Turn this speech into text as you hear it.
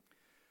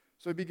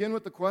So we begin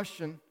with the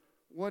question,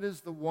 what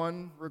is the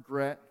one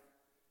regret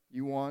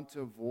you want to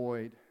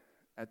avoid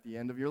at the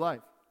end of your life?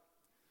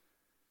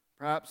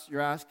 Perhaps you're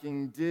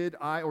asking,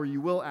 or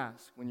you will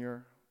ask when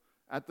you're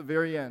at the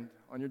very end,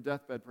 on your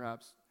deathbed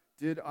perhaps,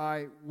 did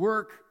I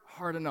work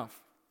hard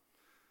enough?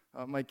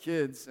 My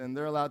kids, and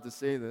they're allowed to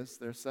say this,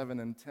 they're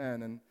 7 and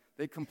 10, and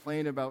they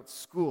complain about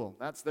school.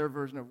 That's their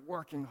version of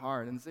working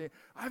hard, and say,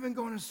 I've been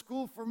going to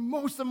school for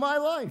most of my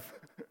life.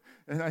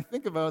 And I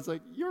think about it, it's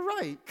like, you're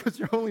right, because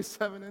you're only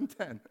 7 and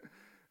 10,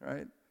 right?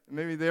 And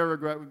maybe their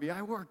regret would be,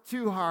 I worked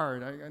too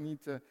hard. I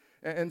need to.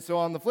 And so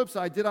on the flip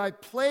side, did I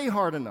play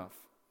hard enough?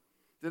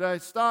 Did I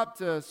stop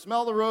to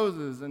smell the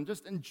roses and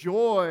just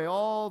enjoy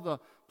all the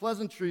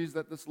pleasantries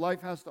that this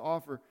life has to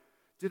offer?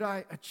 Did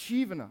I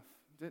achieve enough?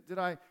 Did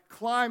I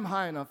climb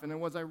high enough? And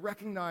was I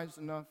recognized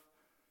enough?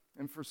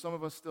 And for some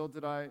of us still,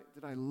 did I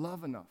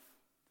love enough?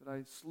 Did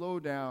I slow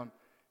down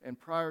and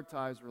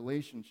prioritize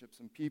relationships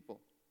and people?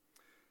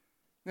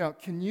 Now,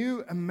 can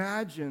you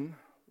imagine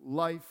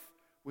life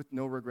with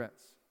no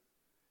regrets?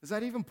 Is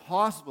that even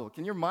possible?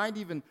 Can your mind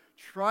even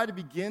try to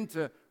begin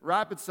to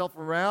wrap itself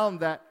around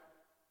that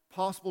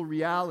possible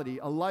reality,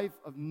 a life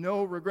of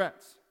no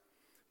regrets?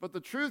 But the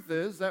truth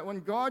is that when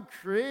God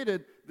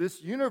created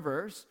this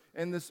universe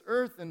and this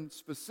earth in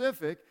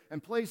specific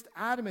and placed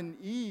Adam and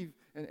Eve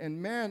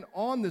and man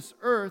on this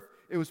earth,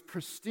 it was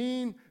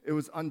pristine, it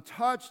was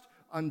untouched,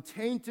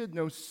 untainted,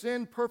 no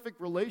sin, perfect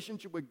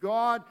relationship with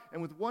God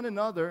and with one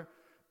another.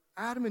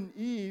 Adam and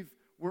Eve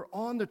were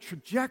on the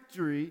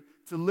trajectory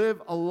to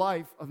live a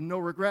life of no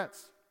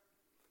regrets.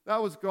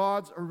 That was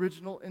God's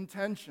original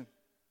intention,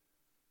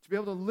 to be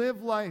able to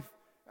live life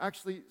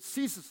actually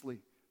ceaselessly.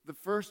 The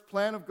first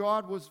plan of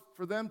God was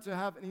for them to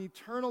have an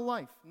eternal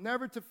life,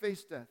 never to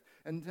face death,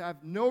 and to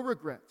have no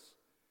regrets.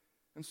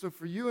 And so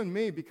for you and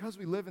me, because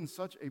we live in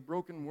such a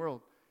broken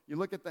world, you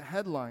look at the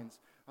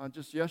headlines.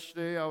 Just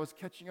yesterday, I was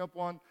catching up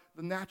on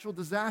the natural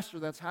disaster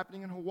that's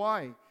happening in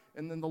Hawaii,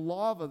 and then the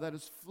lava that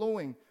is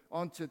flowing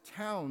onto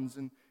towns,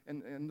 and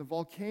the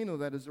volcano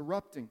that is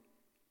erupting.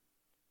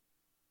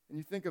 And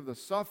you think of the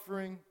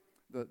suffering,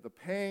 the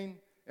pain,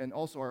 and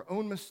also our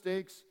own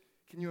mistakes.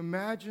 Can you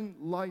imagine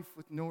life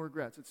with no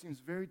regrets? It seems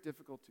very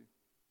difficult to.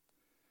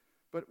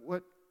 But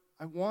what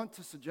I want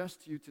to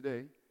suggest to you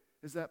today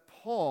is that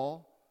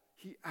Paul,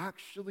 he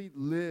actually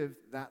lived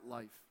that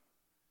life.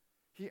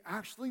 He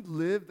actually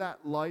lived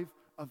that life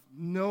of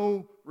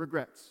no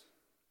regrets.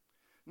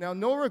 Now,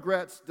 no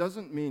regrets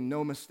doesn't mean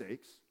no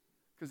mistakes,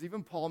 because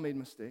even Paul made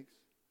mistakes.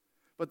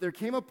 But there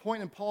came a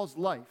point in Paul's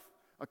life,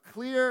 a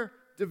clear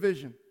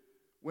division,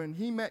 when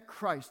he met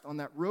Christ on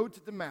that road to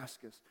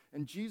Damascus,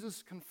 and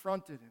Jesus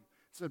confronted him,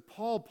 said,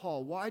 Paul,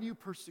 Paul, why do you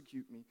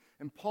persecute me?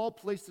 And Paul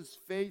placed his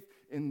faith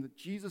in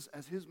Jesus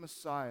as his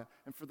Messiah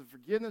and for the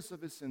forgiveness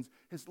of his sins.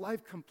 His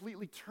life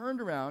completely turned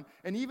around,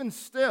 and even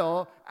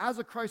still, as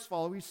a Christ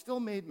follower, he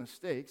still made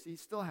mistakes. He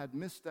still had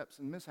missteps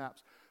and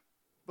mishaps.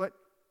 But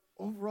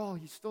overall,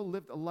 he still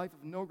lived a life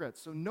of no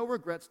regrets. So no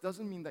regrets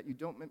doesn't mean that you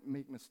don't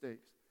make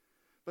mistakes.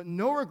 But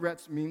no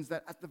regrets means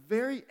that at the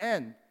very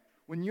end,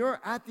 when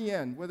you're at the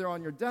end, whether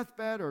on your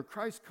deathbed or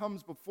Christ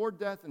comes before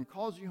death and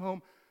calls you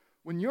home,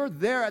 when you're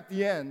there at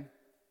the end,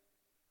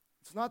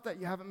 it's not that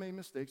you haven't made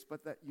mistakes,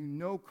 but that you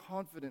know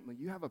confidently,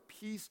 you have a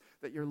peace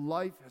that your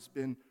life has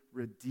been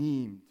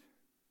redeemed.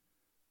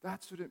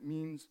 That's what it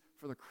means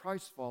for the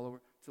Christ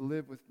follower to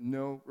live with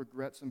no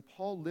regrets. And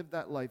Paul lived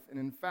that life. And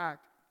in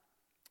fact,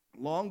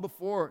 long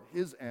before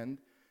his end,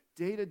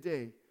 day to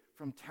day,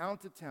 from town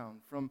to town,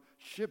 from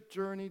ship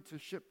journey to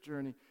ship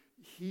journey,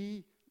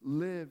 he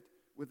lived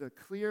with a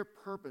clear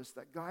purpose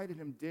that guided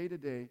him day to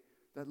day,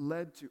 that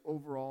led to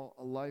overall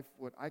a life,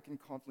 what I can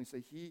confidently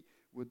say, he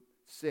would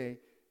say,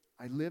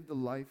 I lived a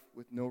life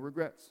with no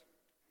regrets.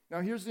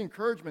 Now here's the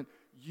encouragement.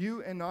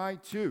 You and I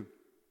too,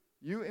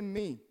 you and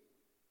me,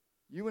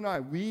 you and I,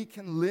 we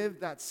can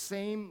live that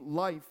same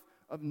life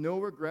of no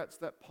regrets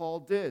that Paul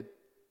did.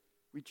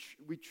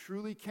 We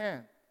truly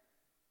can.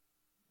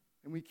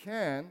 And we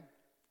can,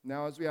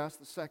 now as we ask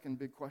the second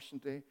big question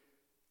today,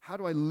 how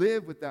do I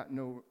live with that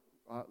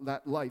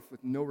life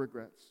with no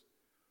regrets?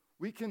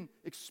 We can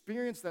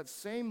experience that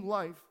same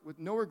life with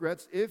no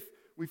regrets if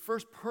we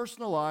first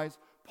personalize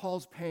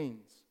Paul's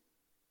pains.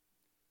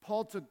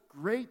 Paul took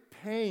great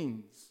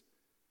pains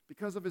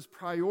because of his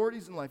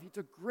priorities in life. He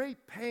took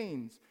great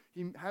pains.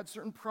 He had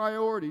certain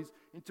priorities.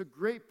 He took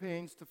great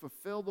pains to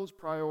fulfill those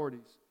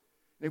priorities.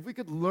 And if we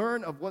could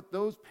learn of what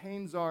those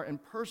pains are and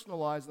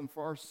personalize them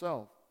for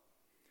ourselves.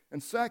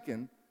 And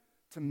second,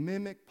 to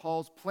mimic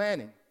Paul's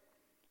planning.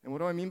 And what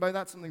do I mean by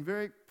that? Something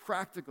very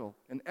practical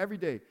and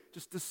everyday,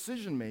 just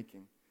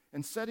decision-making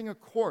and setting a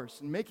course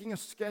and making a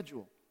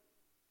schedule.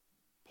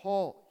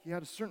 Paul, he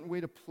had a certain way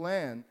to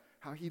plan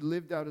how he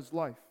lived out his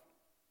life.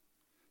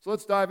 So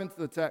let's dive into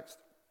the text.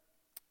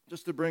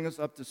 Just to bring us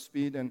up to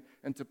speed and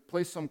to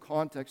place some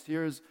context,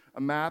 here's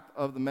a map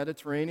of the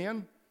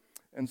Mediterranean.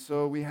 And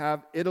so we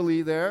have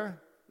Italy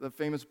there, the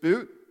famous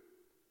boot.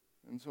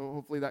 And so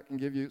hopefully that can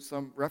give you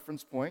some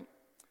reference point.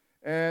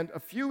 And a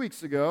few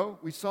weeks ago,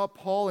 we saw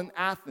Paul in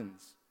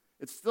Athens.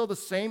 It's still the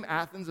same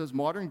Athens as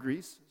modern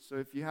Greece. So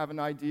if you have an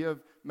idea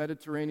of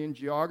Mediterranean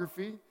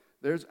geography,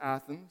 there's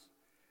Athens.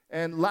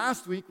 And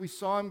last week we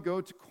saw him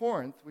go to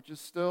Corinth, which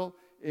is still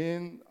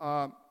in,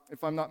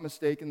 if I'm not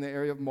mistaken, the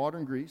area of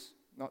modern Greece,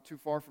 not too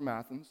far from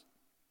Athens.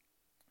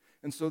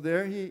 And so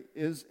there he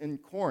is in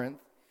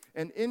Corinth.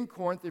 And in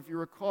Corinth, if you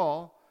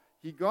recall,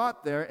 he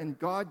got there and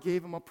God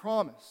gave him a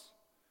promise.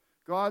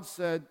 God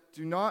said,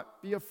 "Do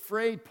not be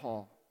afraid,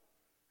 Paul."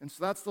 And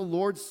so that's the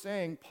Lord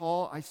saying,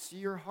 "Paul, I see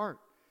your heart.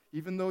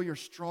 Even though you're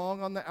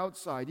strong on the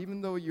outside,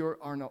 even though you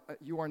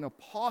are an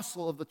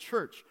apostle of the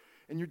church,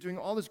 and you're doing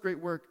all this great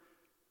work,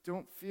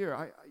 don't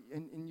fear.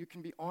 And you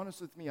can be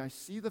honest with me. I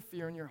see the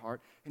fear in your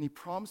heart." And he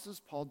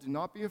promises Paul, "Do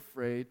not be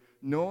afraid.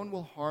 No one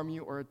will harm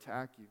you or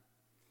attack you."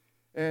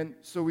 And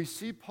so we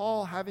see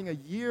Paul having a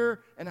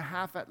year and a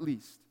half at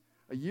least,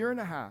 a year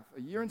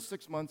and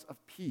 6 months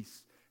of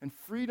peace and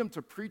freedom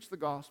to preach the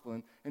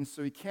gospel. And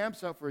so he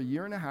camps out for a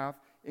year and a half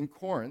in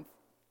Corinth.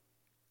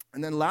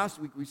 And then last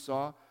week we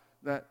saw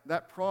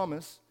that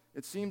promise,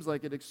 it seems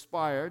like it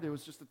expired. It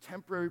was just a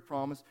temporary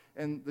promise,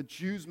 and the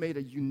Jews made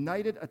a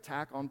united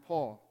attack on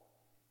Paul.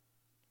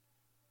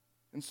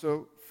 And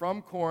so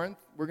from Corinth,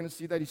 we're going to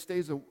see that he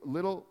stays a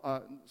little,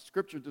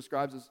 Scripture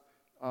describes as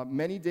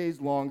many days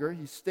longer.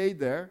 He stayed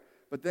there,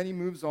 but then he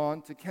moves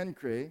on to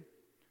Cenchreae,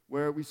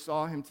 where we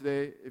saw him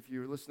today, if you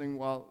were listening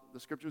while the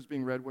Scripture was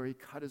being read, where he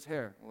cut his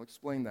hair. We'll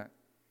explain that.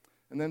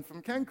 And then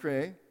from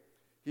Cenchreae,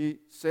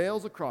 he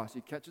sails across. He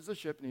catches a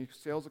ship and he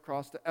sails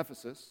across to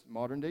Ephesus,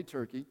 modern-day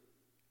Turkey.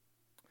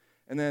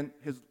 And then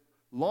his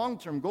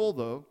long-term goal,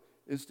 though,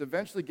 is to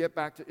eventually get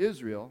back to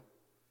Israel.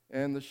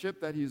 And the ship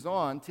that he's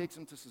on takes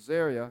him to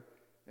Caesarea.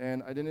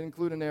 And I didn't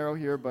include an arrow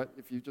here, but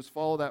if you just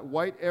follow that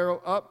white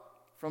arrow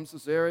up from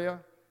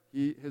Caesarea,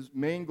 his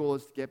main goal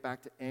is to get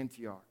back to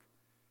Antioch,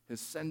 his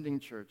sending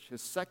church,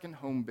 his second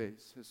home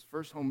base. His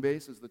first home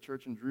base is the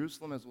church in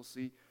Jerusalem, as we'll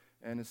see,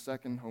 and his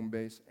second home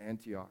base,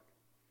 Antioch.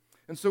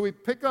 And so we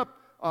pick up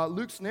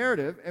Luke's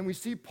narrative, and we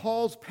see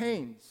Paul's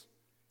pains.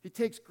 He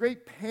takes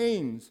great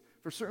pains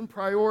for certain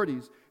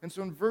priorities. And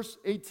so in verse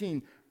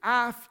 18,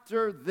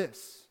 after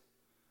this,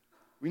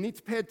 we need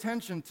to pay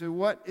attention to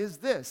what is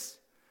this.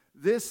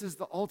 This is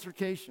the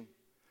altercation.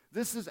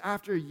 This is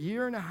after a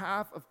year and a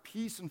half of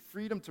peace and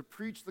freedom to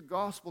preach the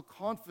gospel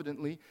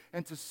confidently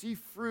and to see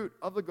fruit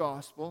of the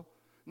gospel.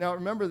 Now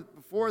remember,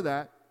 before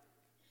that,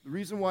 the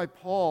reason why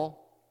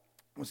Paul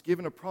was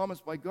given a promise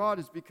by God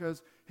is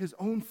because his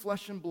own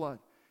flesh and blood,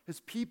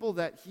 his people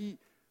that he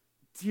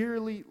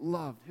dearly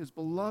loved, his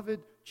beloved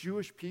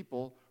Jewish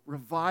people,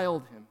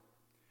 reviled him.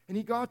 And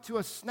he got to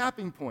a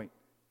snapping point.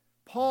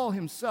 Paul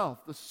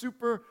himself, the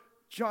super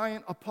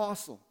giant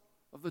apostle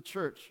of the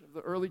church, of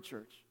the early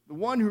church, the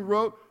one who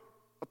wrote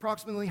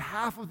approximately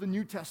half of the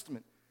New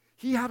Testament,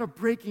 he had a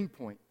breaking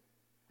point.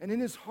 And in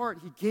his heart,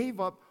 he gave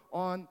up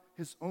on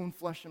his own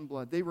flesh and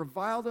blood. They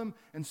reviled him,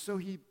 and so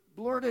he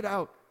blurted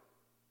out,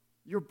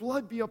 "Your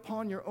blood be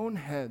upon your own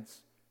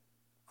heads.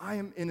 I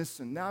am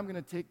innocent. Now I'm going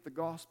to take the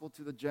gospel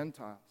to the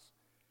Gentiles."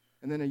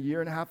 And then a year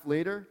and a half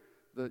later,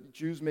 the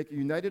Jews make a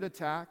united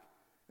attack,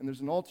 and there's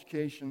an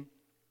altercation,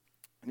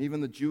 and even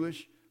the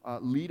Jewish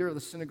leader of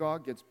the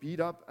synagogue gets beat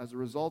up as a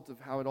result of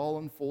how it all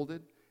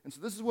unfolded. And so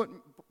this is what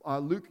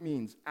Luke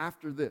means,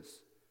 after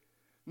this.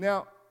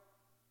 Now,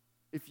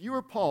 if you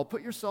were Paul,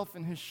 put yourself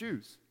in his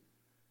shoes.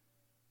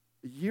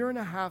 A year and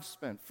a half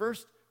spent.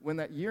 First, when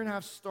that year and a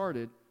half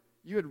started,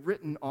 you had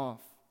written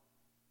off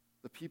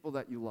the people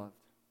that you loved.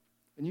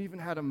 And you even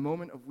had a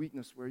moment of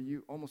weakness where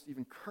you almost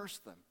even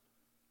cursed them.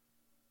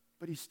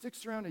 But he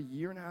sticks around a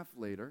year and a half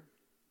later,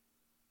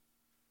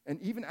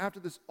 and even after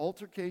this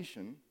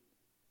altercation,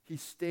 he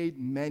stayed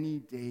many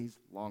days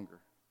longer.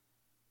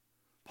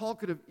 Paul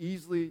could have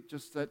easily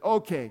just said,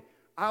 "Okay,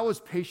 I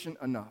was patient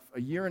enough, a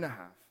year and a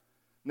half.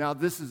 Now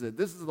this is it.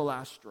 This is the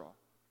last straw."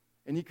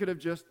 And he could have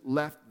just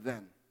left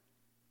then.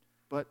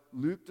 But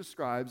Luke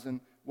describes, and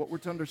what we're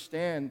to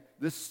understand,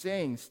 this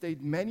saying,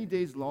 stayed many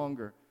days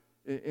longer.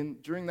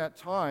 During that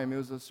time, it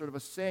was a sort of a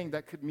saying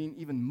that could mean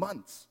even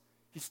months.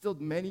 He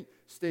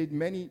stayed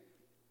many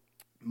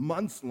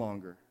months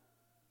longer.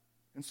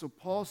 And so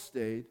Paul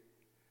stayed.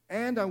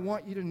 And I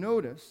want you to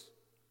notice,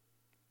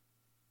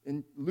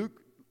 and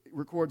Luke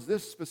records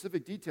this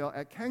specific detail,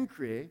 at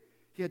Cenchreae,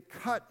 he had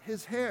cut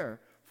his hair,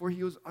 for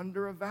he was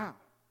under a vow.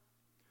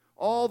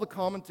 All the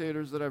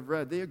commentators that I've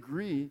read, they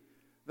agree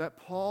that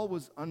Paul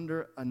was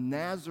under a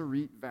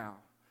Nazarite vow.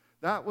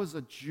 That was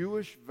a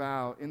Jewish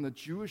vow in the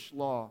Jewish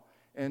law.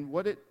 And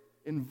what it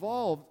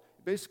involved,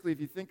 basically, if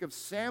you think of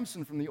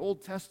Samson from the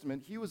Old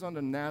Testament, he was under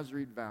a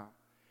Nazarite vow.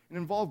 It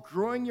involved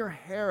growing your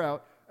hair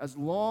out as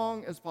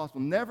long as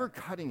possible, never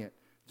cutting it,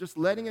 just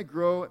letting it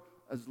grow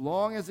as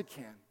long as it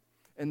can,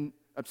 and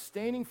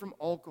abstaining from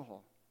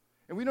alcohol.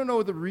 And we don't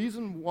know the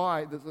reason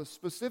why, there's a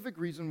specific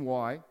reason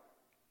why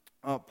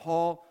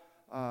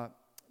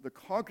the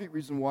concrete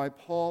reason why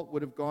Paul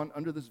would have gone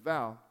under this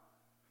vow.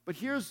 But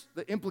here's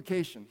the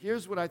implication.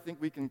 Here's what I think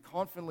we can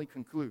confidently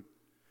conclude.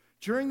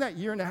 During that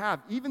year and a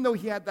half, even though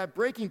he had that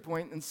breaking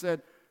point and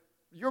said,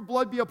 your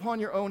blood be upon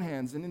your own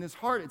hands. And in his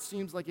heart, it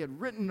seems like he had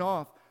written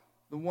off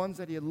the ones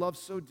that he had loved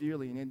so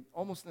dearly, and he had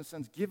almost in a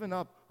sense given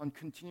up on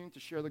continuing to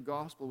share the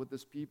gospel with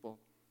this people.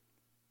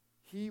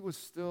 He was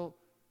still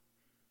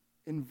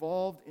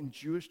involved in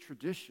Jewish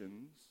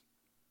traditions,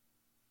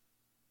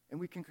 and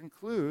we can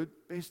conclude,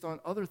 based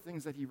on other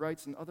things that he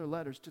writes in other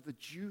letters, to the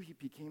Jew he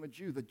became a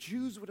Jew. The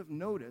Jews would have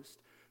noticed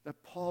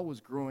that Paul was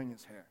growing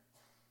his hair.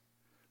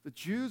 The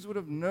Jews would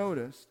have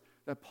noticed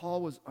that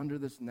Paul was under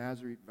this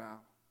Nazarite vow.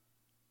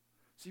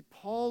 See,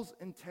 Paul's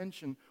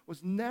intention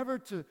was never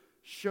to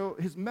show,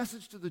 his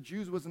message to the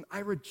Jews wasn't, I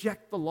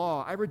reject the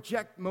law, I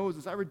reject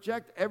Moses, I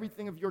reject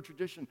everything of your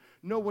tradition.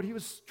 No, what he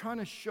was trying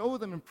to show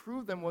them and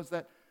prove them was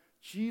that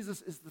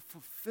Jesus is the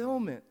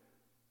fulfillment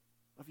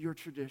of your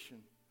tradition.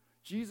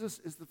 Jesus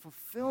is the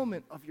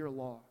fulfillment of your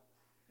law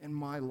and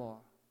my law.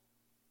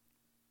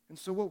 And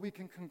so what we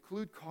can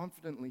conclude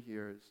confidently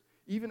here is,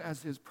 even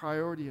as his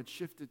priority had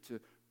shifted to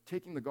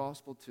taking the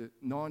gospel to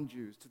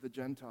non-Jews, to the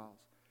Gentiles,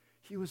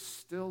 he was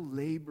still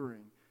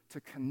laboring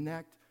to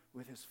connect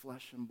with his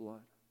flesh and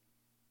blood.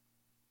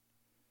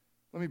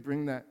 Let me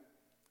bring that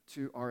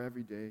to our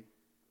everyday.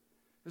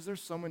 Is there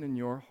someone in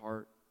your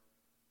heart,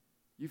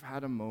 you've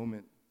had a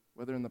moment,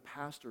 whether in the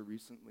past or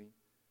recently,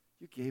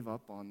 you gave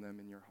up on them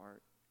in your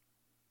heart?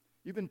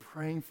 You've been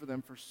praying for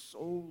them for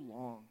so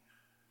long.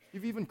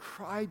 You've even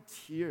cried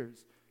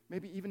tears,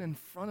 maybe even in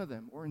front of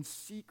them or in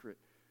secret,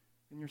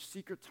 in your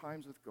secret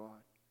times with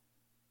God.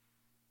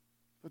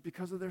 But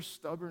because of their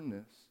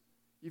stubbornness,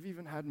 you've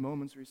even had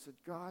moments where you said,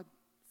 God,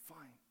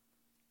 fine.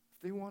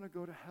 If they want to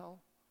go to hell,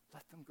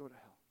 let them go to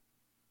hell.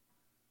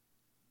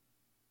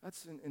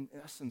 That's in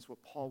essence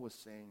what Paul was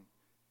saying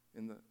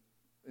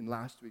in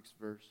last week's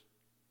verse.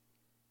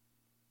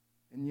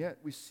 And yet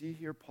we see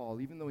here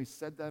Paul, even though he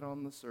said that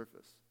on the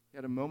surface, he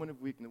had a moment of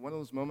weakness, one of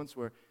those moments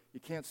where you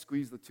can't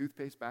squeeze the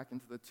toothpaste back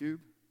into the tube.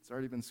 It's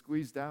already been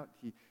squeezed out.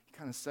 He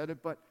kind of said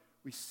it, but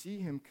we see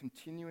him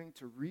continuing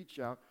to reach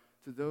out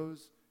to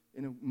those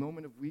in a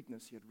moment of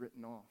weakness he had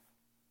written off.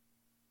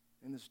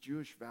 And this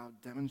Jewish vow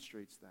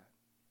demonstrates that.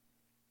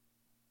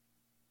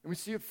 And we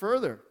see it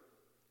further.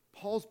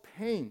 Paul's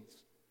pains.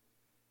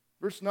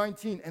 Verse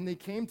 19, and they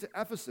came to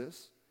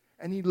Ephesus,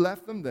 and he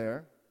left them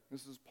there.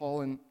 This is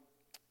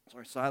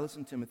Silas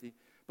and Timothy.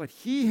 But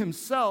he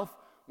himself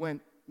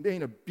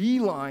made a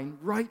beeline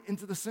right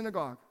into the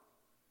synagogue.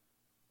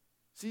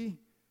 See,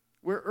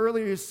 where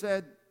earlier he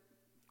said,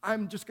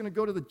 I'm just going to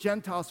go to the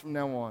Gentiles from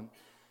now on.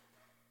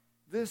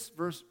 This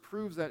verse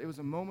proves that it was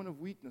a moment of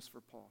weakness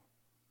for Paul.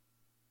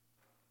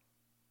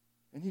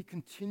 And he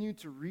continued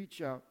to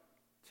reach out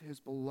to his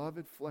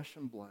beloved flesh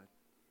and blood,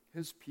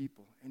 his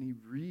people, and he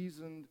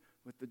reasoned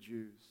with the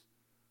Jews.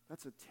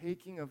 That's a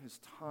taking of his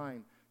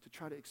time to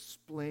try to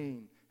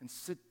explain and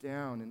sit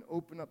down and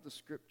open up the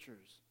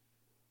scriptures.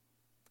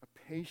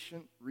 A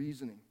patient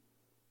reasoning.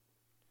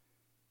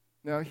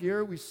 Now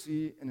here we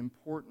see an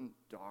important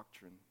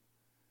doctrine.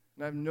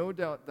 And I have no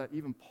doubt that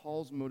even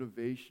Paul's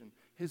motivation,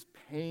 his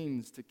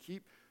pains to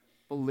keep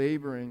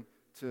belaboring,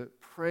 to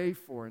pray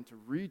for and to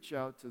reach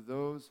out to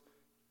those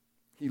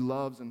he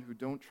loves and who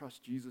don't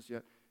trust Jesus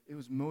yet, it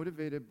was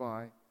motivated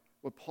by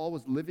what Paul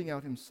was living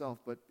out himself,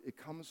 but it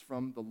comes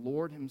from the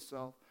Lord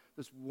himself,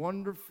 this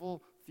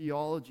wonderful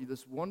theology,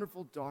 this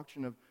wonderful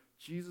doctrine of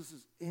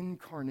Jesus'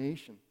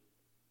 incarnation.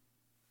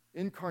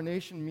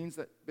 Incarnation means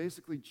that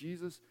basically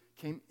Jesus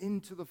came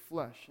into the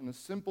flesh. And a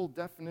simple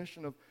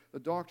definition of the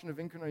doctrine of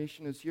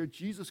incarnation is here.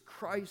 Jesus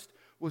Christ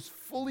was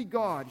fully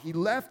God. He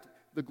left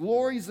the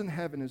glories in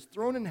heaven, his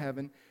throne in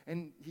heaven,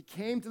 and he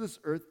came to this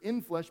earth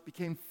in flesh,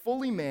 became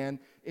fully man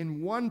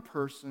in one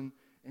person,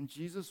 and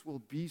Jesus will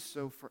be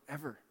so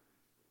forever.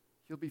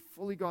 He'll be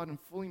fully God and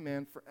fully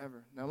man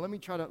forever. Now let me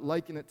try to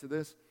liken it to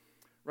this.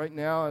 Right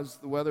now, as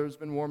the weather has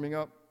been warming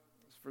up,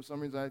 for some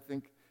reason I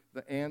think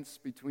the ants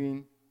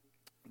between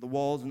the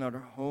walls in our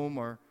home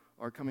are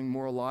coming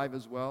more alive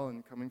as well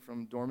and coming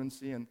from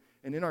dormancy. And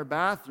in our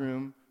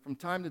bathroom, from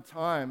time to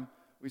time,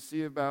 we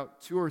see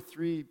about 2 or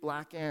 3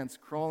 black ants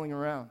crawling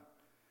around.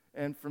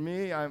 And for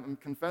me, I'm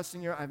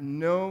confessing here, I have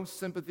no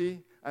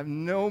sympathy, I have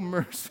no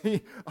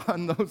mercy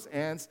on those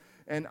ants,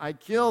 and I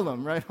kill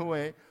them right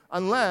away,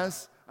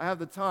 unless I have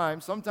the time.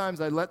 Sometimes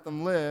I let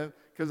them live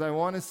because I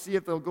want to see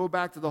if they'll go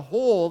back to the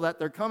hole that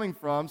they're coming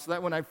from, so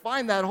that when I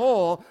find that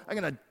hole, I'm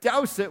going to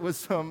douse it with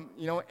some,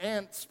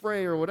 ant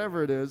spray or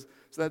whatever it is,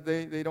 so that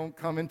they don't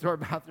come into our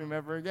bathroom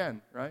ever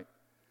again, right?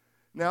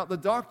 Now, the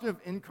doctrine of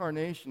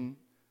incarnation,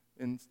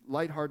 in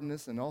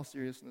lightheartedness and all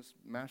seriousness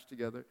mashed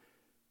together,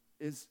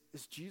 is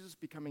Jesus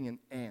becoming an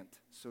ant,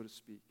 so to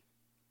speak.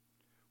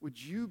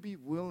 Would you be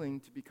willing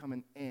to become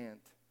an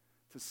ant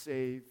to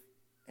save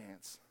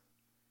ants?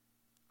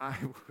 I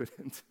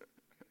wouldn't.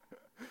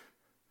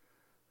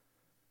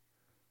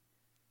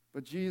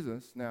 But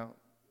Jesus, now,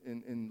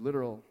 in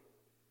literal,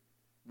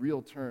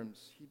 real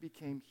terms, he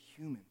became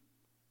human.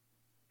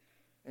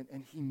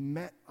 And he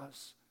met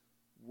us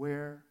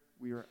where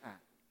we were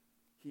at.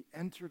 He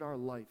entered our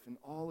life in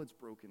all its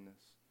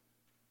brokenness.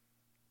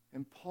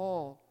 And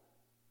Paul,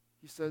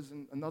 he says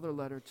in another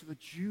letter, to the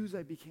Jews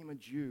I became a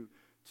Jew,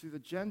 to the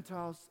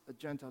Gentiles, a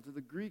Gentile, to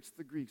the Greeks,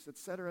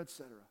 etc.,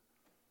 etc.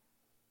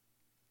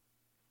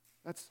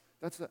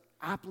 That's the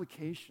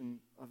application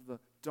of the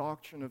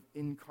doctrine of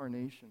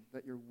incarnation,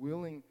 that you're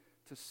willing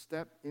to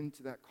step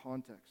into that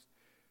context.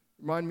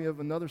 Remind me of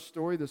another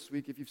story this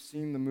week, if you've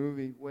seen the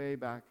movie way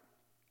back,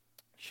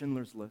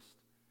 Schindler's List.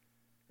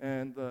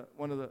 And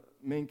one of the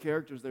main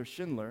characters there,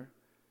 Schindler,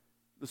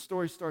 the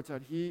story starts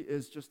out, he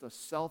is just a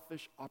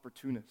selfish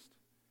opportunist.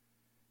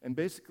 And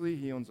basically,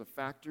 he owns a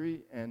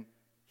factory, and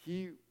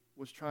he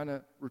was trying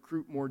to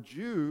recruit more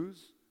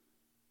Jews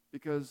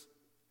because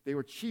they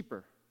were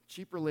cheaper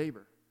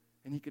labor,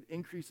 and he could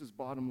increase his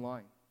bottom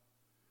line.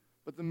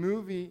 But the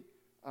movie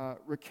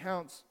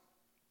recounts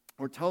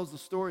or tells the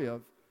story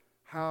of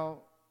how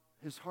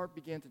his heart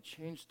began to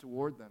change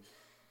toward them.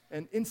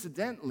 And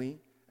incidentally,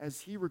 as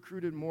he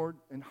recruited more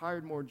and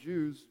hired more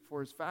Jews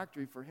for his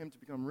factory for him to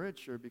become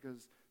richer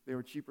because they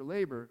were cheaper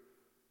labor,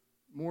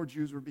 more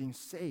Jews were being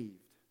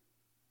saved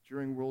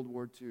during World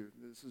War II.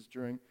 This is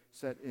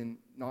set in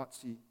the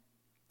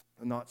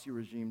Nazi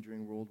regime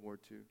during World War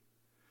II.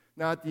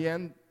 Now at the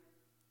end,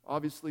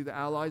 obviously the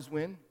Allies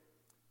win,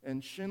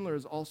 and Schindler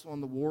is also on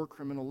the war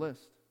criminal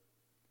list.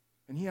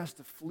 And he has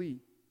to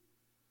flee.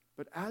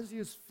 But as he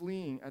is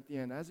fleeing at the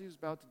end, as he is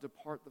about to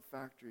depart the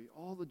factory,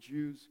 all the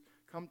Jews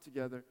come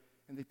together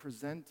and they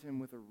present him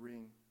with a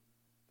ring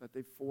that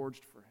they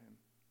forged for him.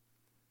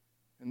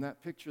 And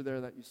that picture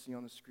there that you see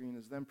on the screen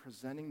is them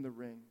presenting the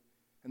ring.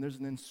 And there's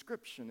an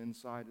inscription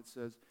inside. It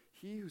says,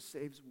 "He who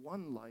saves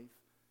one life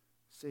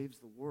saves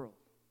the world."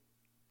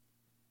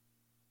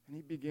 And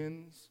he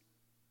begins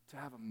to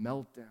have a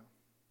meltdown.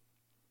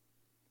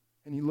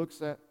 And he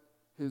looks at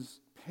his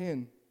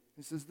pin.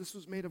 He says, "This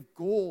was made of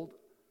gold.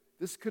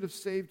 This could have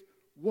saved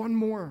one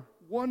more.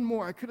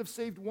 I could have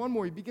saved one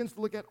more." He begins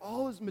to look at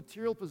all his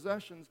material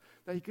possessions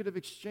that he could have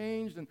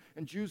exchanged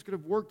and Jews could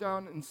have worked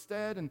on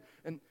instead.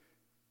 And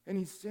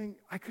he's saying,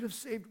 "I could have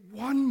saved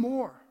one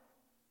more."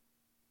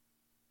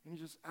 And he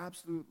just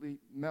absolutely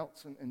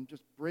melts and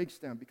just breaks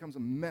down, becomes a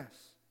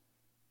mess.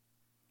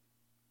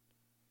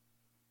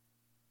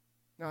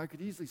 Now, I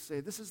could easily say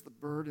this is the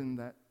burden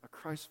that a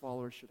Christ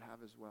follower should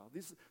have as well.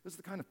 This is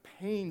the kind of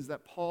pains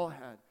that Paul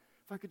had.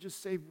 If I could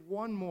just save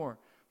one more.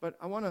 But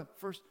I want to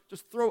first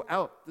just throw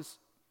out this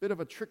bit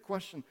of a trick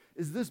question.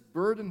 Is this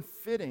burden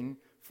fitting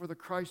for the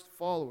Christ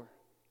follower?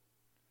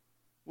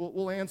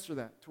 We'll answer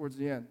that towards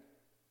the end.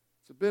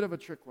 It's a bit of a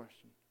trick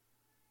question.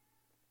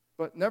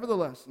 But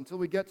nevertheless, until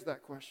we get to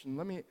that question,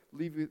 let me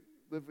leave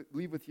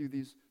with you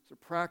these sort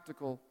of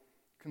practical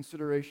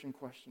consideration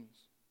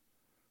questions.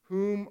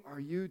 Whom are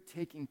you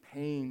taking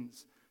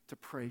pains to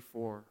pray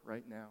for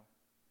right now?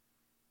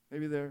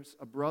 Maybe there's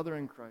a brother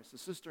in Christ, a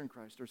sister in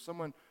Christ, or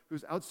someone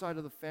who's outside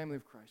of the family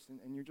of Christ,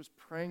 and you're just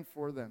praying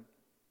for them.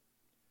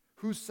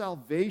 Whose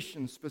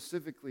salvation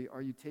specifically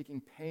are you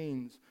taking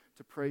pains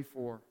to pray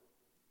for?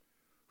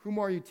 Whom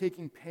are you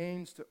taking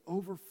pains to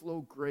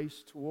overflow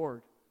grace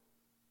toward?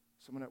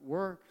 Someone at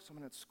work,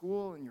 someone at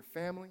school, in your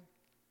family?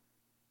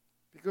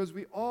 Because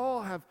we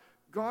all have,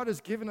 God has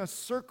given us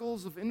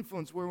circles of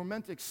influence where we're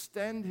meant to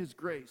extend His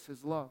grace,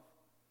 His love.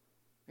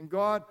 And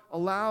God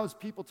allows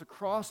people to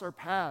cross our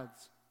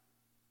paths.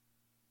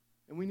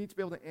 And we need to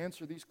be able to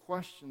answer these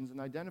questions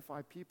and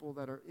identify people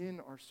that are in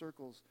our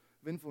circles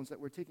of influence that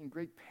we're taking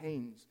great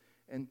pains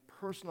and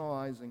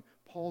personalizing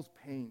Paul's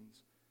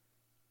pains.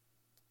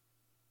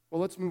 Well,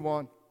 let's move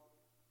on.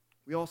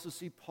 We also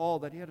see Paul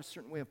that he had a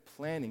certain way of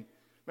planning.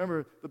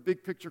 Remember, the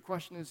big picture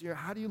question is here,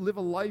 how do you live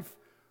a life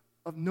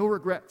of no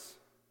regrets?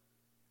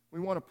 We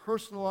want to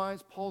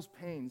personalize Paul's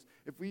pains.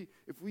 If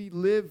we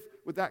live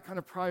with that kind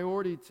of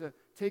priority to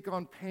take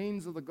on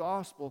pains of the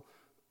gospel,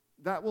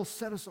 that will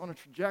set us on a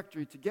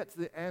trajectory to get to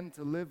the end,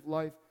 to live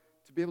life,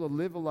 to be able to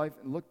live a life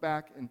and look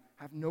back and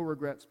have no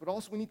regrets. But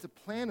also we need to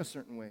plan a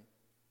certain way.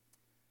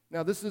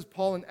 Now this is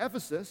Paul in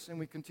Ephesus, and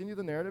we continue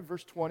the narrative,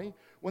 verse 20.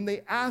 When they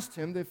asked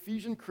him, the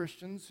Ephesian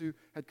Christians who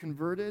had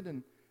converted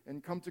and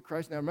come to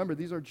Christ. Now remember,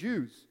 these are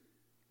Jews.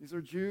 These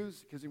are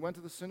Jews because he went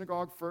to the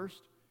synagogue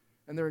first,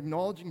 and they're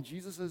acknowledging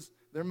Jesus as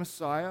their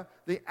Messiah.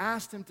 They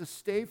asked him to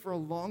stay for a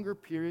longer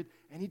period,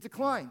 and he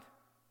declined.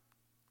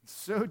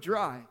 So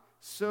dry.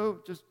 So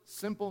just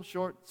simple,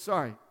 short,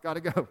 sorry, gotta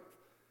go.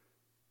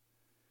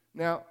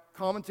 Now,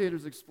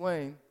 commentators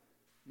explain,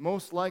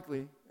 most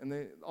likely,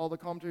 and all the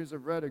commentators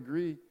I've read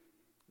agree,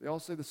 they all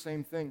say the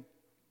same thing.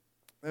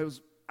 It was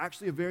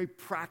actually a very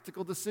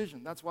practical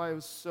decision. That's why it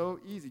was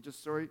so easy,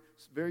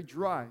 very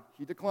dry.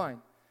 He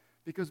declined.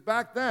 Because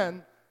back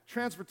then,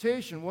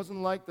 transportation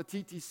wasn't like the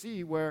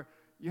TTC where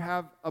you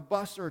have a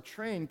bus or a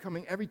train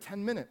coming every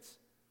 10 minutes.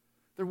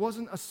 There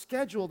wasn't a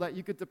schedule that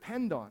you could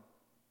depend on.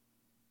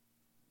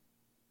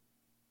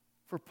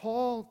 For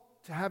Paul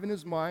to have in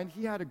his mind,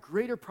 he had a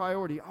greater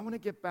priority. I want to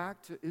get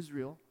back to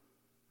Israel,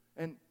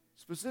 and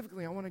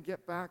specifically, I want to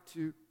get back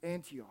to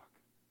Antioch,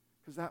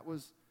 because that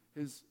was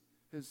his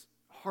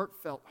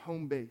heartfelt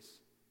home base.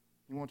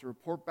 He wanted to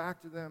report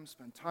back to them,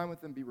 spend time with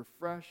them, be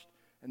refreshed,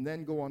 and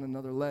then go on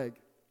another leg.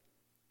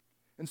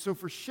 And so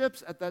for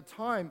ships at that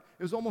time,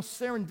 it was almost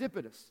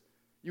serendipitous.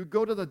 You'd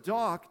go to the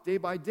dock day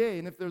by day,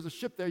 and if there was a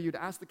ship there, you'd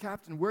ask the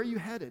captain, where are you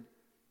headed?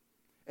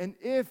 And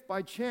if,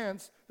 by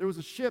chance, there was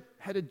a ship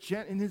headed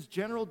in his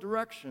general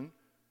direction,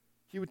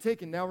 he would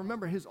take it. Now,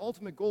 remember, his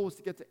ultimate goal was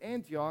to get to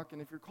Antioch,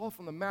 and if you recall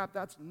from the map,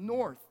 that's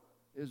north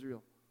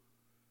Israel.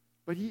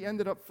 But he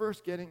ended up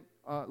first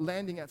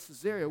landing at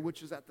Caesarea,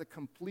 which is at the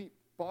complete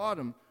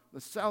bottom,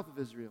 the south of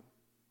Israel.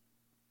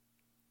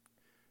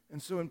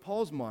 And so in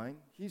Paul's mind,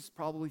 he's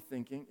probably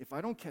thinking, if I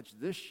don't catch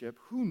this ship,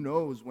 who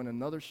knows when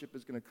another ship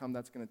is going to come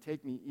that's going to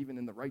take me even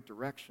in the right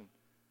direction.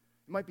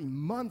 It might be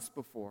months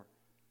before.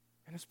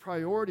 And his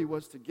priority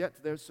was to get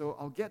to there, so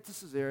I'll get to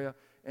Caesarea,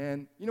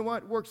 and you know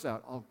what? It works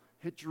out. I'll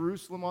hit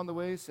Jerusalem on the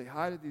way, say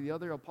hi to the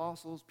other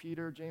apostles,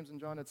 Peter, James, and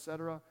John,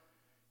 etc.,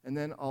 and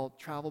then I'll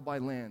travel by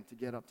land to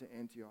get up to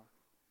Antioch.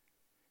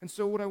 And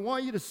so what I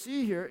want you to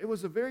see here, it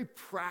was a very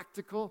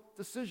practical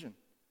decision.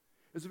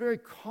 It was a very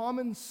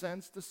common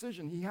sense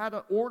decision. He had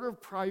an order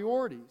of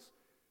priorities.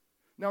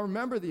 Now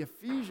remember, the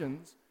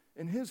Ephesians,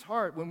 in his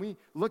heart, when we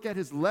look at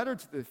his letter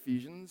to the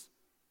Ephesians,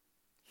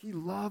 he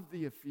loved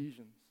the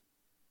Ephesians.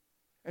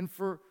 And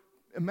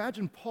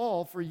imagine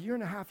Paul, for a year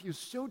and a half, he was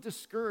so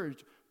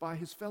discouraged by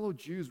his fellow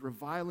Jews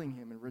reviling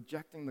him and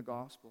rejecting the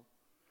gospel.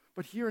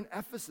 But here in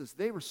Ephesus,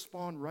 they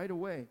respond right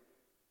away.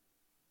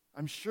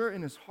 I'm sure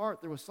in his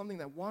heart there was something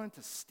that wanted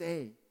to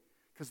stay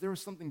because there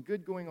was something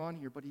good going on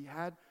here, but he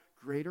had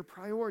greater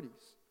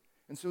priorities.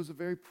 And so it was a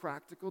very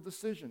practical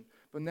decision.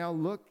 But now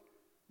look,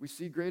 we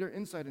see greater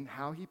insight in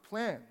how he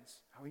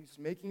plans, how he's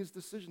making his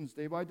decisions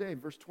day by day.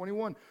 Verse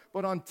 21,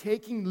 but on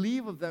taking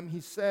leave of them,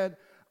 he said,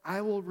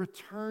 I will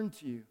return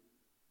to you.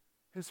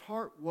 His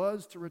heart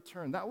was to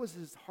return. That was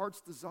his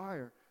heart's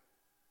desire.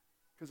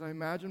 Because I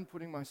imagine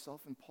putting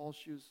myself in Paul's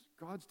shoes,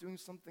 God's doing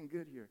something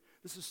good here.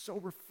 This is so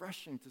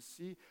refreshing to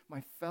see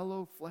my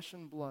fellow flesh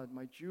and blood,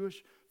 my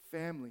Jewish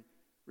family,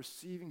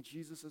 receiving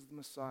Jesus as the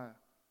Messiah.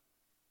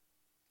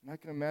 And I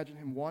can imagine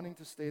him wanting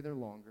to stay there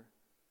longer.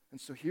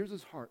 And so here's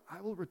his heart.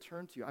 I will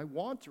return to you. I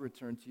want to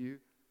return to you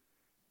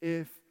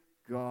if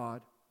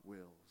God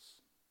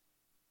wills.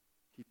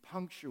 He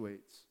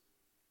punctuates,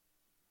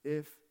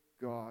 if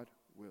God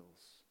wills.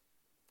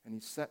 And he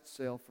set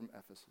sail from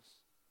Ephesus.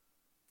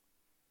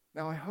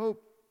 Now, I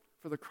hope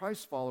for the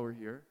Christ follower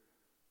here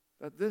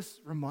that this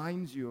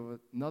reminds you of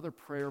another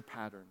prayer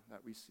pattern that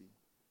we see,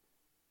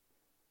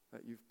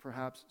 that you've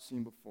perhaps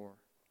seen before.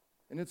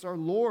 And it's our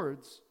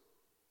Lord's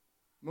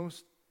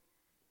most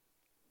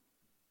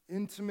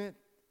intimate,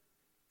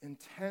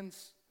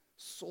 intense,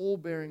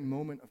 soul-bearing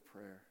moment of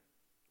prayer.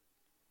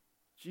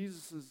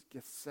 Jesus'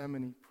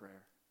 Gethsemane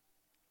prayer.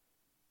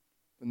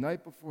 The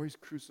night before he's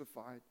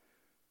crucified,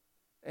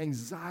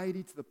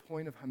 anxiety to the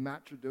point of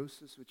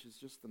hematodosis, which is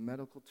just the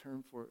medical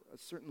term for a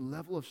certain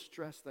level of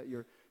stress that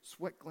your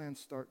sweat glands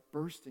start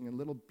bursting and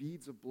little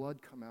beads of blood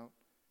come out.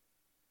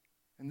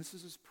 And this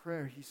is his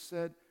prayer. He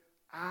said,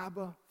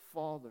 Abba,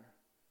 Father,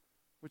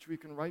 which we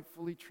can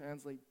rightfully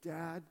translate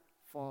Dad,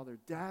 Father,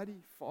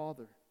 Daddy,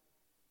 Father,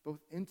 both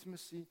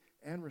intimacy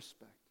and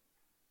respect.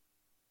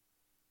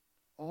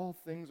 All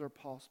things are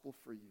possible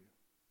for you.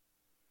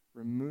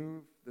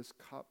 Remove this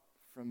cup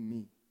from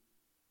me.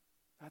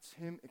 That's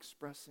him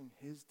expressing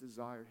his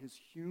desire, his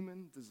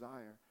human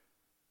desire.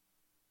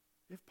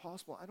 If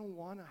possible, I don't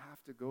want to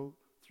have to go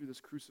through this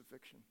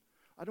crucifixion.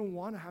 I don't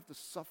want to have to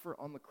suffer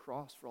on the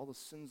cross for all the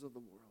sins of the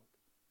world.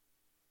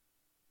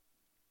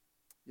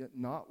 Yet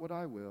not what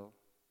I will,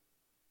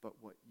 but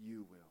what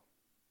you will.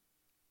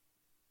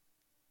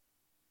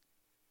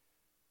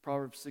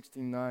 Proverbs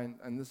 16:9,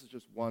 and this is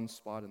just one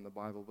spot in the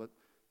Bible, but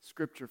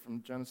scripture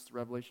from Genesis to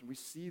Revelation, we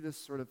see this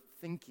sort of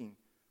thinking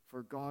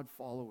for God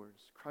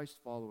followers, Christ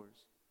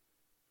followers,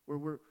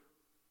 where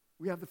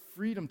we have the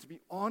freedom to be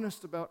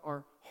honest about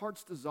our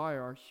heart's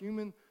desire, our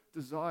human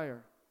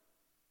desire.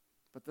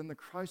 But then the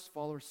Christ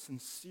follower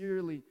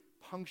sincerely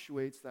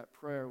punctuates that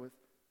prayer with,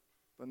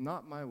 but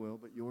not my will,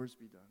 but yours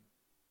be done.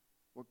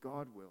 What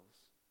God wills.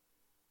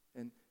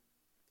 And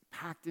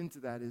packed into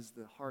that is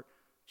the heart,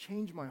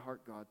 change my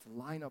heart, God, to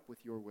line up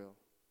with your will.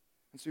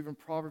 And so even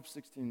Proverbs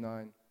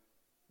 16:9,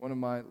 one of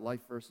my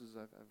life verses,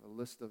 I have a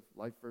list of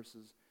life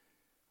verses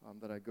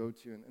that I go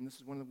to, and this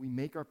is one that we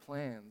make our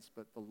plans,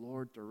 but the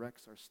Lord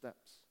directs our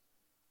steps.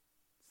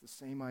 It's the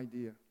same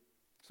idea.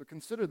 So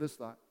consider this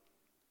thought.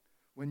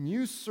 When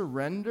you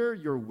surrender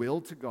your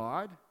will to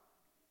God,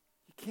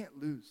 you can't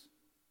lose.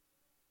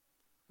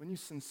 When you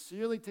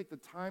sincerely take the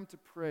time to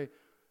pray,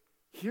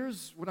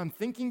 here's what I'm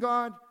thinking,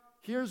 God,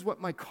 here's what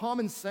my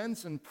common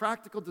sense and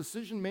practical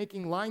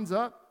decision-making lines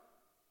up,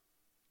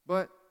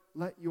 but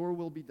let your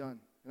will be done,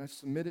 and I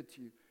submit it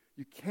to you.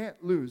 You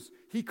can't lose.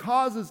 He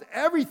causes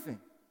everything,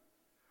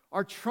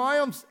 our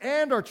triumphs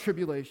and our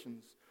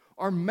tribulations,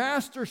 our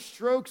master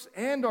strokes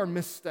and our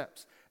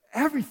missteps,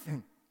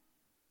 everything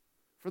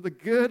for the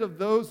good of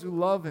those who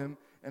love him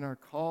and are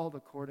called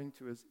according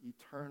to his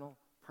eternal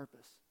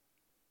purpose.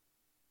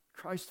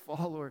 Christ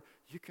follower,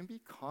 you can be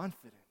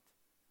confident.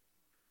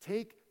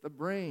 Take the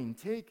brain,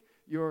 take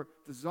your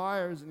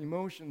desires and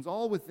emotions,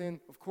 all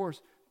within, of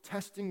course,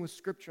 testing with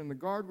Scripture and the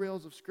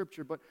guardrails of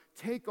Scripture, but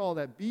take all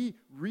that, be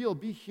real,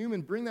 be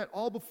human, bring that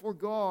all before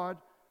God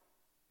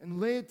and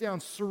lay it down,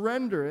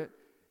 surrender it.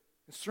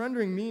 And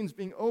surrendering means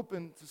being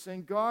open to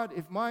saying, God,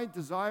 if my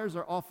desires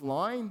are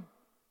offline,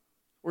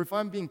 or if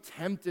I'm being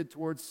tempted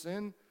towards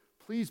sin,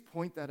 please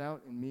point that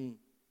out in me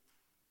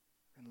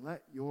and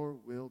let your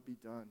will be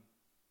done.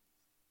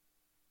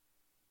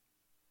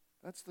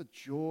 That's the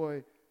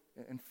joy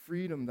and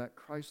freedom that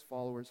Christ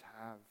followers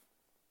have.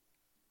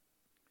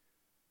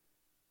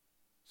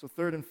 So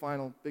third and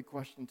final big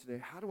question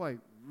today, how do I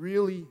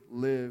really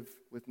live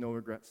with no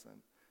regrets then?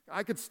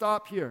 I could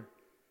stop here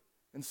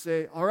and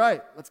say, all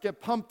right, let's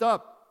get pumped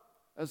up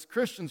as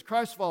Christians,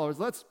 Christ followers.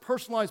 Let's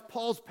personalize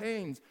Paul's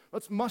pains.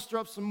 Let's muster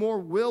up some more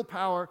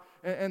willpower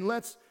and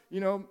let's,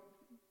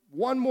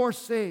 one more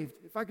saved.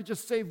 If I could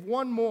just save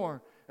one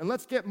more. And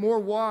let's get more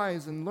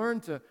wise and learn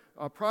to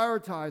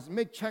prioritize and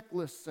make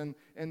checklists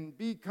and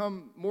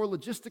become more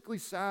logistically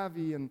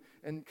savvy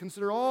and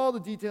consider all the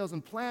details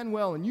and plan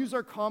well and use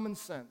our common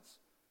sense.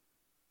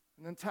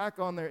 And then tack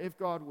on there, if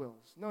God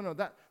wills. No,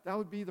 that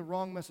would be the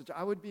wrong message.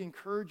 I would be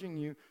encouraging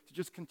you to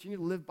just continue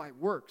to live by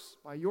works,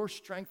 by your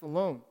strength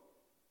alone.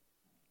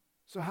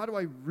 So how do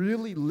I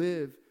really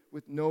live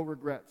with no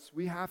regrets?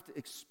 We have to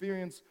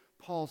experience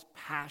Paul's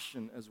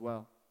passion as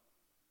well.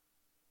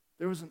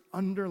 There was an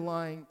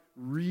underlying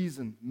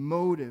reason,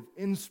 motive,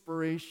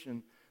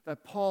 inspiration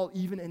that Paul,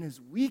 even in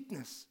his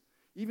weakness,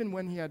 even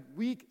when he had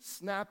weak,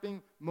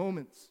 snapping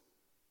moments,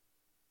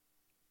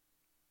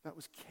 that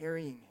was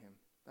carrying him,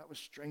 that was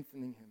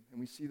strengthening him. And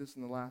we see this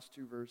in the last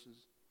two verses.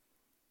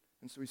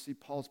 And so we see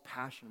Paul's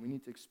passion. We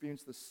need to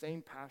experience the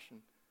same passion.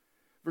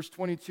 Verse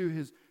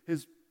 22,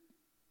 his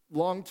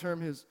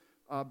long-term, his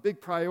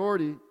big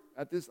priority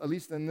at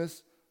least in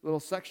this little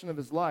section of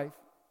his life,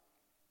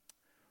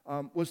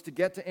 was to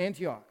get to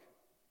Antioch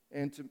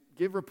and to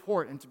give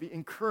report and to be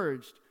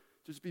encouraged,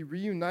 to just be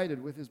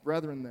reunited with his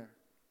brethren there.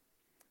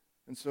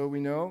 And so we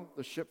know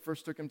the ship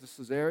first took him to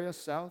Caesarea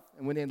south,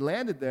 and when he had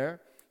landed there,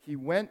 he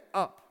went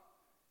up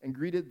and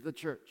greeted the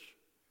church.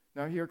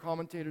 Now here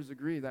commentators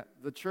agree that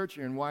the church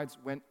here and why it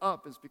went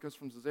up is because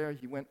from Caesarea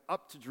he went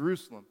up to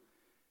Jerusalem.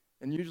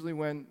 And usually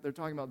when they're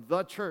talking about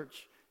the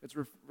church, it's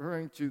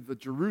referring to the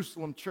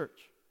Jerusalem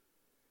church.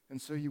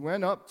 And so he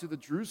went up to the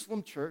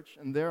Jerusalem church,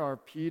 and there are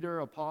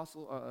Peter,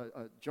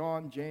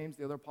 John, James,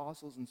 the other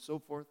apostles, and so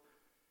forth.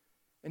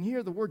 And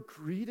here the word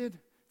greeted,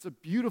 it's a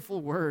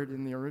beautiful word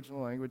in the original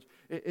language.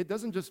 It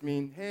doesn't just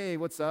mean, hey,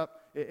 what's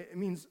up? It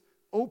means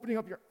opening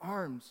up your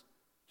arms,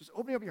 just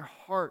opening up your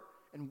heart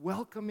and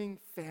welcoming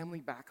family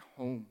back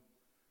home,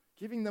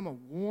 giving them a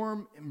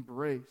warm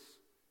embrace.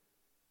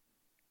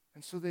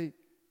 And so they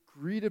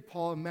greeted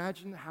Paul.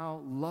 Imagine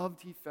how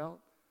loved he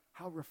felt,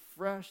 how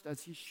refreshed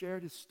as he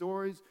shared his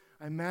stories.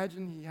 I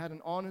imagine he had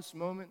an honest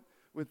moment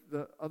with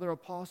the other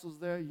apostles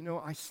there.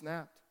 I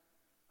snapped.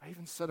 I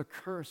even said a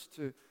curse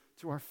to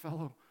our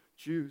fellow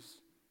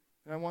Jews.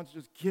 And I want to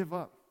just give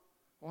up.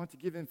 I want to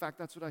give in. In fact,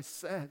 that's what I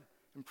said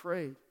and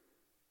prayed.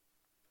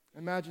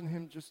 Imagine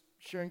him just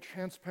sharing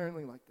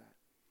transparently like that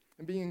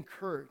and being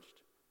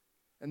encouraged.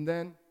 And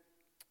then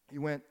he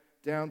went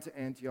down to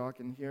Antioch,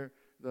 and here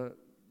the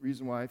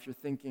reason why, if you're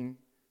thinking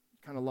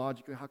kind of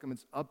logically, how come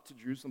it's up to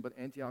Jerusalem, but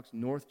Antioch's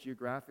north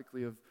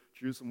geographically of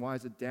Jerusalem? Why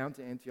is it down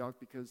to Antioch?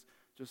 Because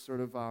just sort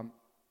of in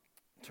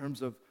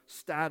terms of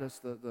status,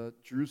 the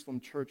Jerusalem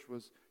church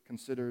was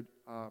considered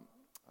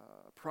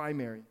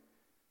primary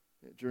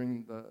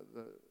during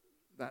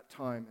that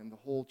time and the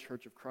whole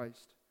church of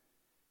Christ.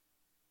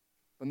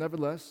 But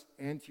nevertheless,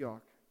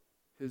 Antioch,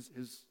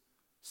 his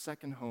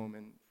second home,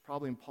 and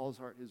probably in Paul's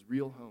heart, his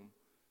real home,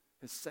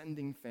 his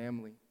sending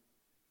family.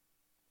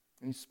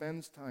 And he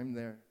spends time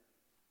there.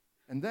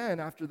 And then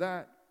after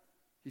that,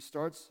 he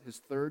starts his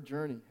third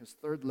journey, his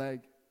third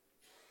leg.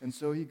 And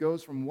so he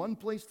goes from one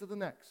place to the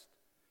next,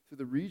 to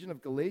the region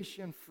of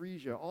Galatia and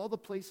Phrygia, all the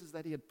places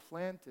that he had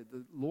planted.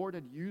 The Lord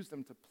had used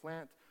them to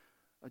plant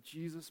a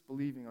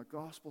Jesus-believing, a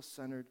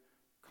gospel-centered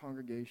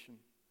congregation,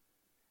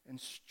 and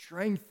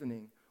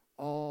strengthening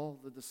all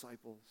the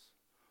disciples.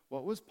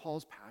 What was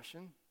Paul's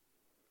passion?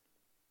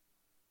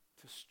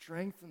 To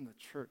strengthen the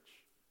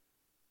church.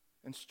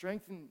 And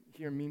strengthen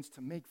here means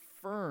to make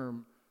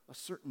firm a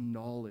certain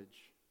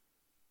knowledge.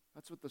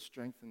 That's what the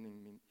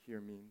strengthening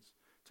here means.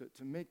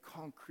 To make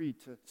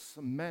concrete, to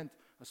cement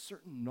a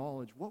certain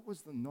knowledge. What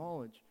was the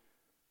knowledge?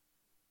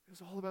 It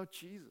was all about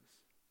Jesus.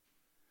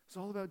 It's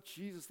all about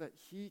Jesus, that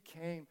he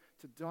came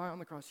to die on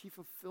the cross. He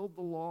fulfilled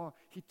the law.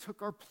 He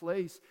took our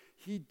place.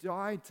 He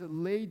died to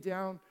lay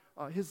down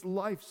his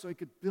life so he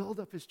could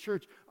build up his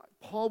church.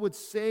 Paul would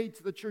say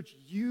to the church,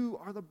 you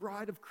are the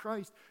bride of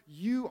Christ.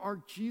 You are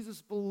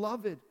Jesus'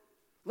 beloved.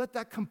 Let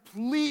that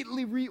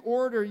completely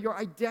reorder your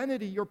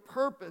identity, your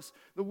purpose,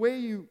 the way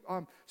you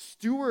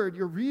steward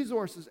your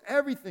resources,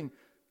 everything.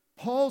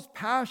 Paul's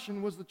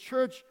passion was the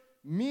church,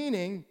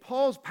 meaning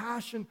Paul's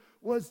passion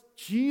was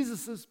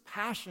Jesus'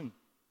 passion.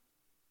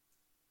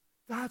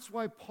 That's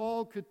why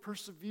Paul could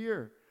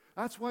persevere.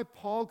 That's why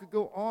Paul could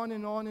go on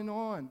and on and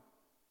on.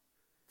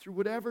 through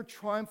whatever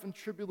triumph and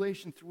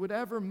tribulation, through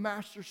whatever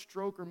master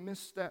stroke or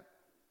misstep,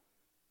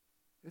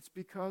 it's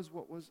because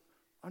what was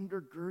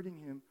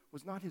undergirding him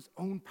was not his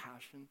own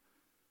passion,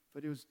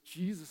 but it was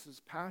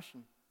Jesus'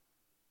 passion.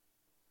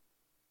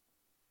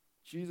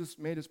 Jesus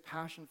made his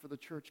passion for the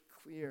church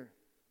clear.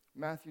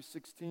 Matthew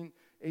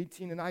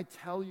 16:18, and I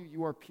tell you,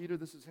 you are Peter.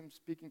 This is him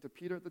speaking to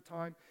Peter at the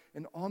time.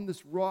 And on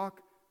this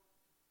rock,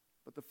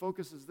 but the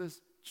focus is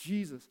this,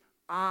 Jesus,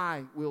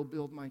 I will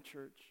build my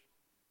church.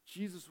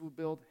 Jesus will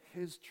build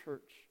his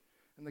church,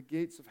 and the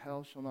gates of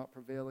hell shall not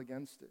prevail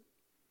against it.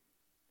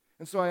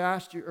 And so I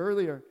asked you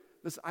earlier,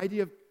 this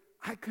idea of,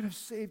 I could have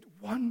saved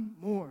one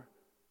more.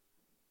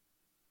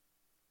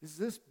 Is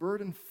this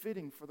burden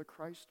fitting for the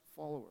Christ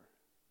follower?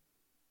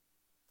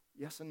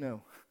 Yes and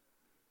no.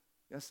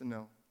 Yes and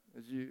no.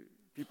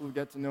 People who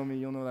get to know me,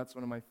 you'll know that's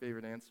one of my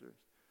favorite answers.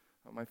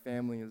 My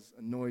family is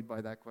annoyed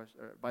by that question,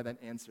 or by that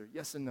answer.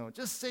 Yes and no.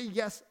 Just say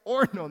yes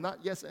or no, not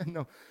yes and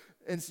no.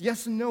 And it's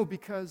yes and no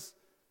because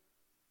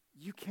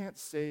you can't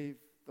save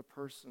the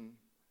person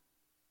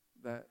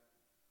that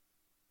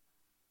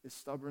is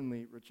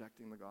stubbornly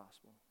rejecting the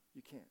gospel.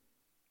 You can't.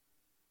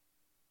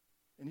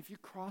 And if you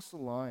cross a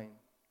line,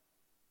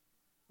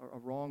 a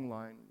wrong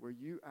line, where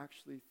you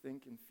actually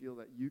think and feel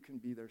that you can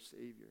be their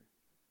savior,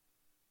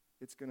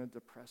 it's going to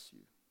depress you.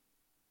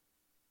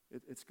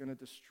 It's going to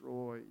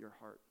destroy your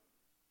heart.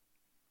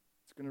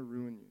 It's going to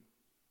ruin you.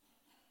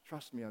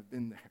 Trust me, I've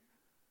been there.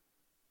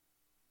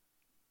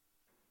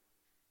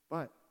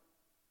 But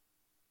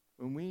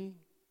when we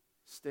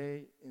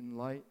stay in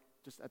light,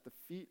 just at the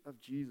feet of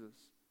Jesus,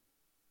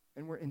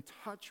 and we're in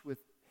touch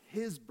with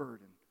his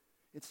burden,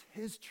 it's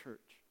his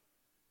church.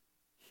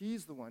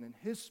 He's the one, and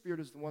his Spirit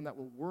is the one that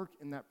will work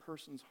in that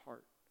person's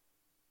heart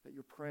that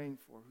you're praying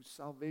for, whose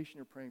salvation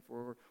you're praying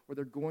for, or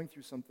they're going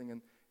through something,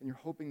 and you're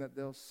hoping that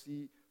they'll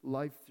see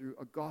life through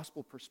a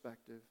gospel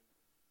perspective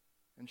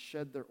and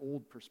shed their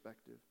old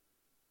perspective.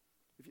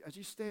 As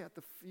you stay at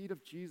the feet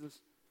of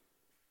Jesus,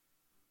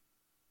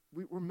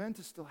 we're meant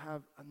to still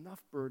have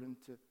enough burden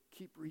to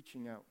keep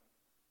reaching out,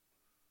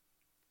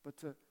 but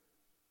to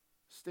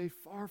stay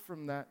far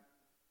from that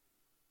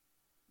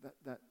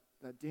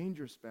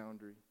dangerous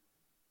boundary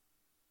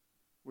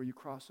where you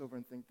cross over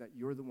and think that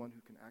you're the one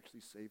who can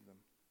actually save them.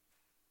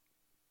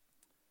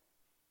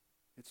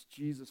 It's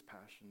Jesus'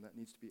 passion that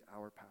needs to be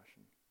our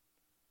passion.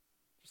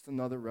 Just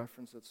another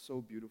reference that's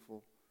so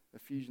beautiful,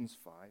 Ephesians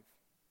 5.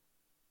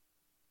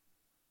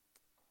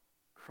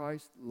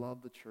 Christ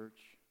loved the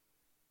church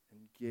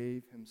and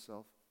gave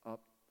himself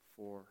up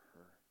for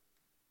her.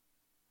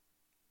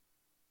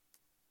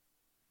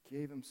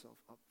 Gave himself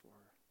up for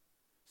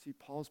her. See,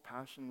 Paul's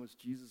passion was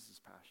Jesus'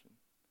 passion.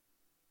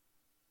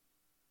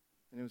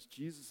 And it was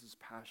Jesus'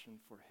 passion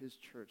for his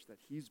church that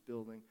he's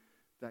building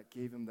that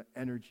gave him the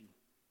energy,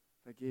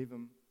 that gave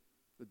him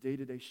the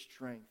day-to-day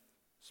strength,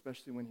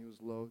 especially when he was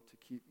low, to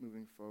keep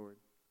moving forward.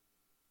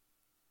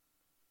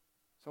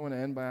 So I want to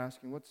end by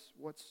asking,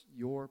 what's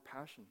your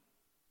passion?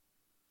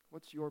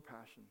 What's your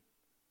passion?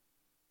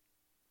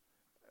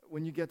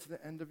 When you get to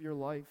the end of your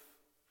life,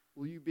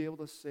 will you be able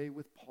to say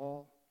with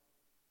Paul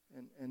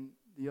and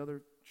the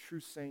other true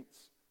saints,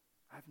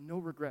 I have no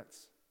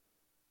regrets.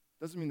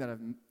 Doesn't mean that I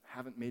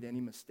haven't made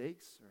any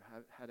mistakes or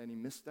have had any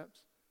missteps.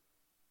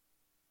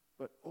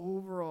 But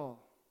overall,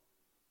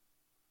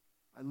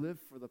 I live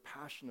for the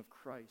passion of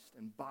Christ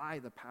and by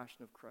the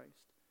passion of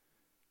Christ.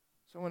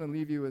 So I want to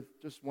leave you with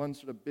just one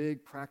sort of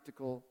big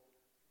practical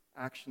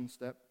action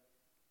step.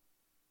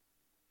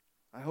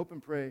 I hope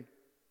and pray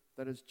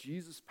that as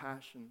Jesus'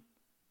 passion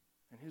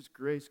and his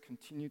grace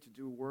continue to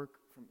do work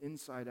from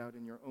inside out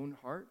in your own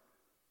heart,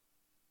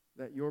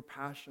 that your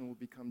passion will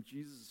become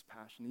Jesus'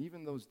 passion.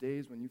 Even those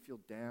days when you feel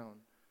down,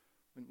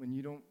 when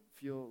you don't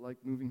feel like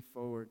moving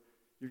forward,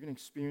 you're going to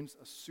experience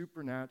a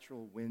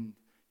supernatural wind.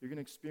 You're going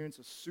to experience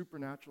a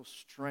supernatural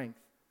strength,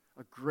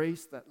 a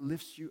grace that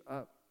lifts you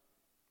up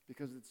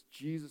because it's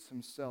Jesus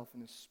himself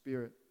and his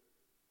Spirit.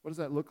 What does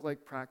that look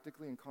like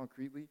practically and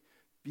concretely?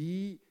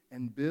 Be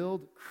and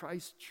build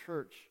Christ's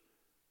church.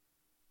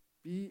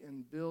 Be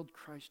and build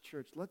Christ's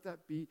church. Let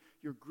that be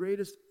your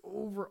greatest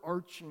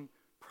overarching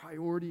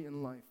priority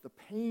in life, the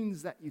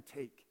pains that you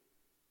take.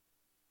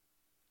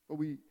 But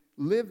we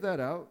live that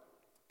out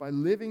by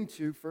living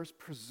to first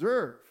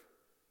preserve.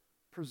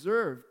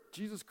 Preserve.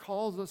 Jesus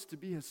calls us to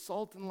be his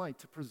salt and light,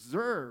 to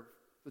preserve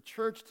the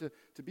church, to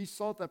be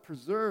salt that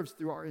preserves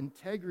through our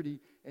integrity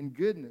and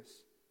goodness.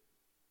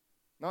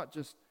 Not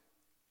just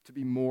to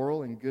be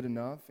moral and good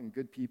enough and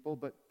good people,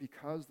 but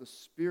because the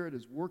Spirit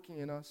is working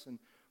in us and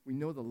we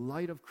know the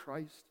light of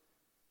Christ.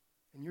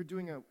 And you're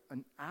doing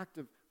an act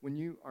of, when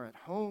you are at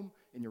home,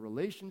 in your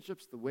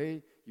relationships, the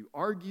way you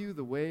argue,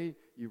 the way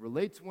you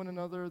relate to one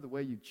another, the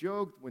way you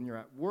joke, when you're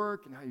at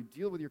work, and how you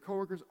deal with your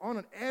coworkers, on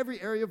in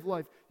every area of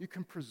life, you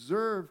can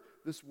preserve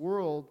this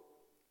world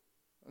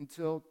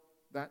until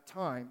that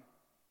time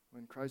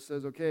when Christ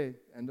says, okay,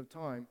 end of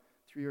time,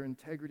 through your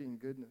integrity and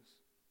goodness.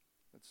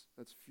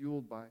 That's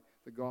fueled by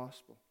the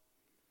gospel.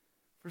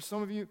 For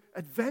some of you,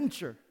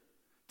 adventure.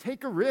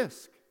 Take a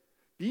risk.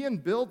 Be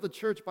and build the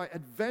church by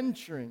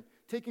adventuring,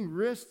 taking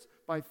risks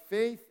by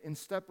faith in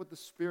step with the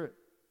Spirit.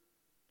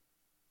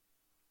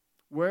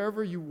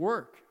 Wherever you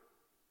work,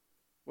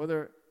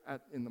 whether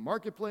in the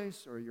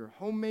marketplace or you're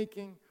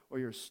homemaking or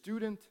you're a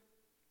student,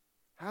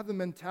 have the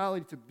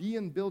mentality to be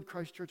and build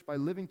Christ Church by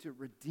living to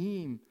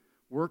redeem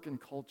work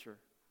and culture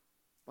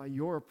by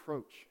your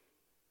approach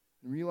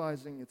and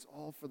realizing it's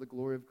all for the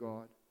glory of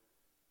God.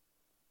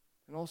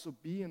 And also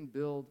be and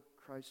build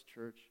Christ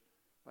Church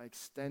by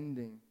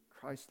extending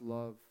Christ's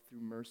love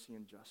through mercy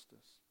and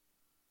justice.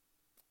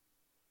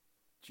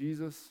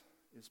 Jesus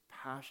is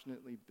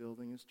passionately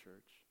building his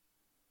church.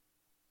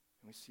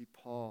 And we see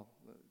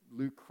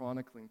Luke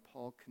chronicling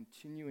Paul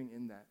continuing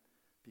in that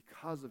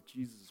because of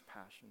Jesus'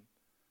 passion,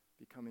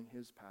 becoming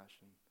his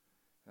passion.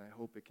 And I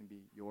hope it can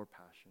be your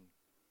passion.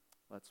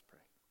 Let's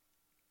pray.